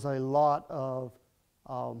there was a lot of,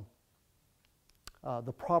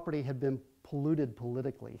 the property had been polluted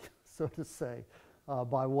politically, so to say,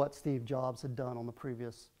 by what Steve Jobs had done on the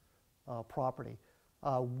previous property.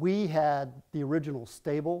 We had the original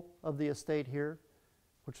stable of the estate here,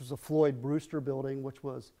 which was a Floyd Brewster building, which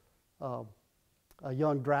was a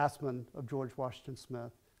young draftsman of George Washington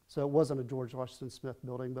Smith. So it wasn't a George Washington Smith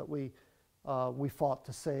building, but we fought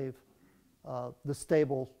to save the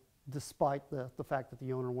stable despite the fact that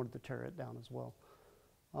the owner wanted to tear it down as well.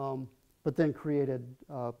 But then created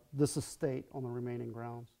this estate on the remaining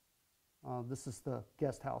grounds. This is the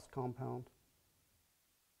guest house compound.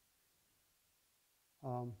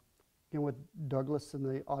 Again, with Douglas in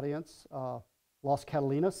the audience, Las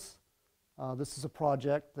Catalinas. This is a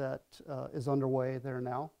project that is underway there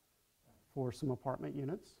now for some apartment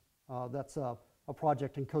units. That's a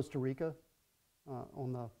project in Costa Rica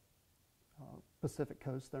on the Pacific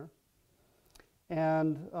coast there.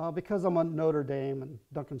 And because I'm on Notre Dame and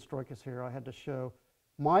Duncan Stroik is here, I had to show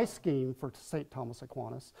my scheme for St. Thomas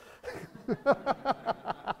Aquinas.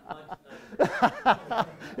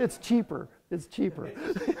 It's cheaper. It's cheaper. It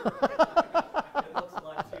looks a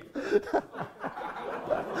lot cheaper.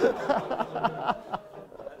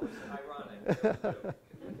 That's ironic.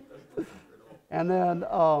 And then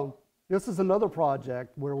this is another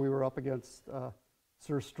project where we were up against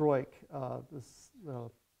Sir Stroik, this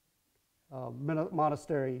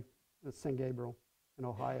monastery at St. Gabriel in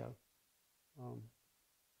Ohio,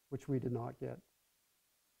 which we did not get.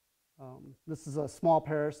 This is a small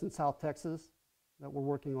parish in South Texas that we're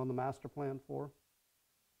working on the master plan for.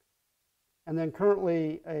 And then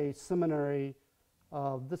currently a seminary,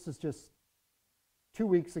 this is just 2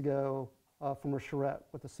 weeks ago from a charrette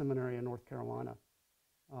with a seminary in North Carolina,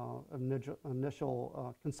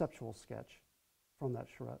 initial conceptual sketch from that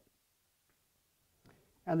charrette.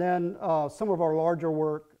 And then some of our larger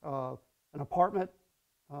work, an apartment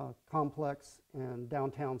complex in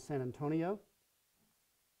downtown San Antonio,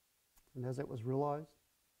 and as it was realized,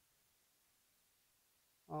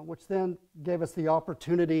 which then gave us the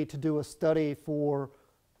opportunity to do a study for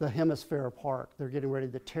the Hemisphere Park. They're getting ready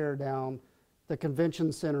to tear down the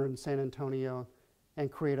convention center in San Antonio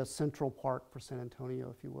and create a central park for San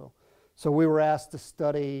Antonio, if you will. So we were asked to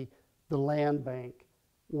study the land bank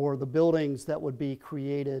or the buildings that would be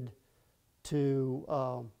created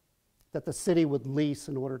to, that the city would lease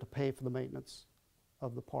in order to pay for the maintenance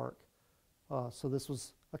of the park. So this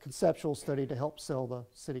was a conceptual study to help sell the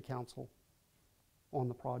city council on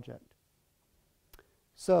the project.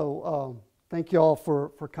 So thank you all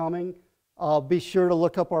for coming. Be sure to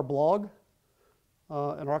look up our blog,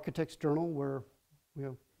 an Architect's Journal, where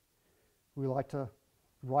we like to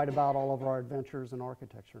write about all of our adventures in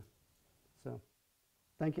architecture. So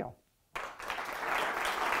thank you all.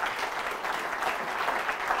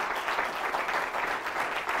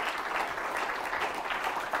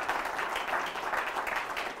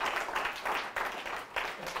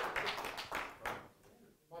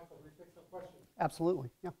 Michael, we take some questions. Absolutely,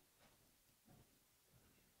 yeah.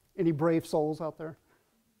 Any brave souls out there?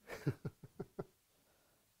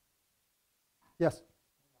 Yes.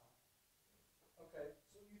 Okay,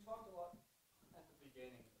 so you talked a lot at the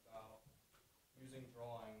beginning about using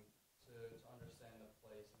drawing to understand the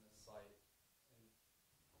place and the site, and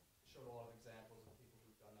showed a lot of examples of people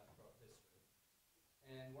who've done that throughout history.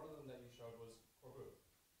 And one of them that you showed was Corbu.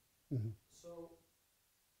 Mm-hmm. So,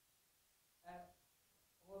 a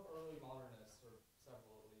lot of early modernists, or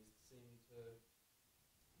several at least, seem to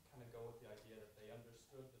kind of go with the idea that they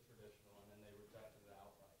understood the traditional and then they rejected it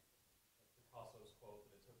outright. Like Picasso's quote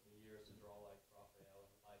that it took me years to draw like Raphael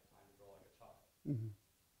and a lifetime to draw like a child. Mm-hmm.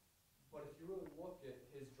 But if you really look at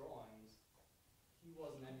his drawings, he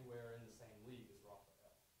wasn't anywhere in the same league as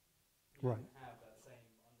Raphael. He Right. didn't have that same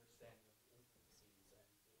understanding of the intricacies and the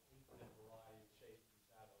infinite variety of shapes and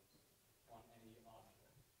shadows on any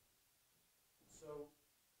object. So,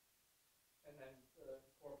 and then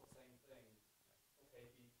Corp, the same thing. Okay,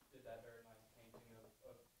 he did that very nice painting of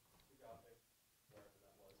the Gothic, wherever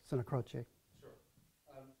that was. Santa Croce. Sure.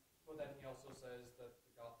 But then he also says that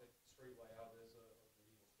the Gothic street layout is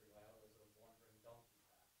medieval street layout is a wandering donkey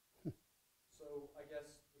path. So I guess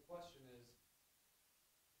the question is,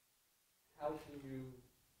 how can we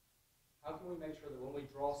make sure that when we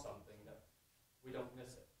draw something that we don't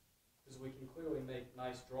miss it? Because we can clearly make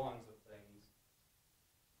nice drawings of things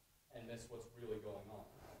and miss what's really going on.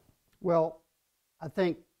 Well, I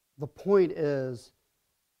think the point is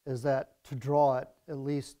that to draw it, at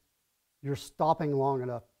least you're stopping long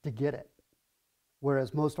enough to get it,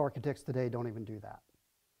 whereas most architects today don't even do that.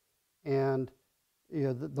 And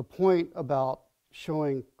the point about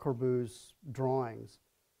showing Corbu's drawings,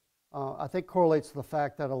 I think correlates to the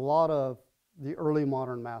fact that a lot of the early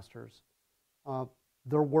modern masters,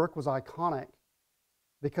 their work was iconic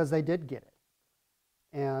because they did get it.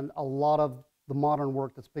 And a lot of the modern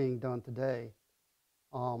work that's being done today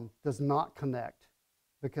does not connect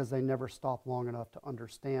because they never stop long enough to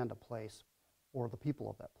understand a place or the people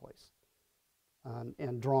of that place.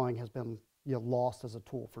 And drawing has been lost as a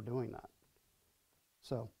tool for doing that.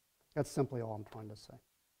 So that's simply all I'm trying to say.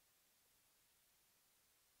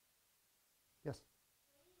 Yes?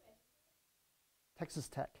 Texas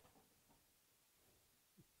Tech.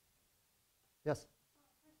 Yes?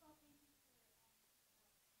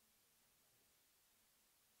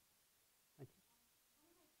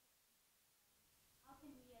 How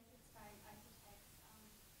can we as aspiring architects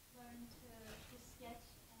learn to sketch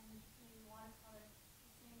and maybe watercolor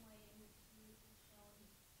the same way in which you have shown,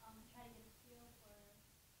 try to get a feel for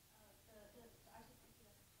the architecture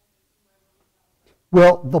that's present in wherever we go?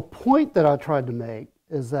 Well, the point that I tried to make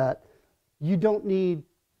is that you don't need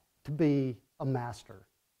to be a master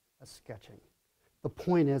at sketching. The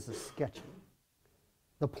point is sketching.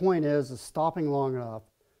 The point is stopping long enough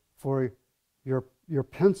for your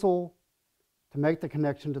pencil to make the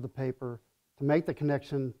connection to the paper, to make the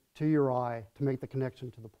connection to your eye, to make the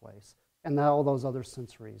connection to the place, and all those other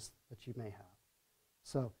sensories that you may have.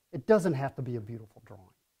 So it doesn't have to be a beautiful drawing.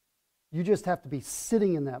 You just have to be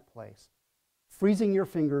sitting in that place, freezing your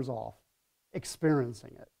fingers off,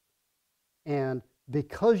 experiencing it. And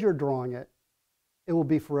because you're drawing it, it will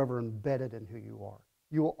be forever embedded in who you are.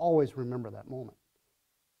 You will always remember that moment.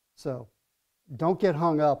 So don't get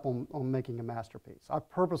hung up on making a masterpiece. I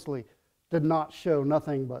purposely did not show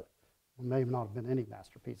nothing but, well, may not have been any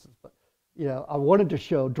masterpieces, but I wanted to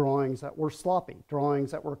show drawings that were sloppy,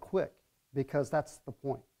 drawings that were quick, because that's the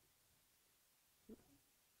point.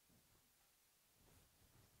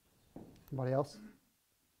 Anybody else?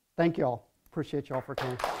 Thank you all. Appreciate you all for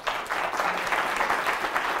coming.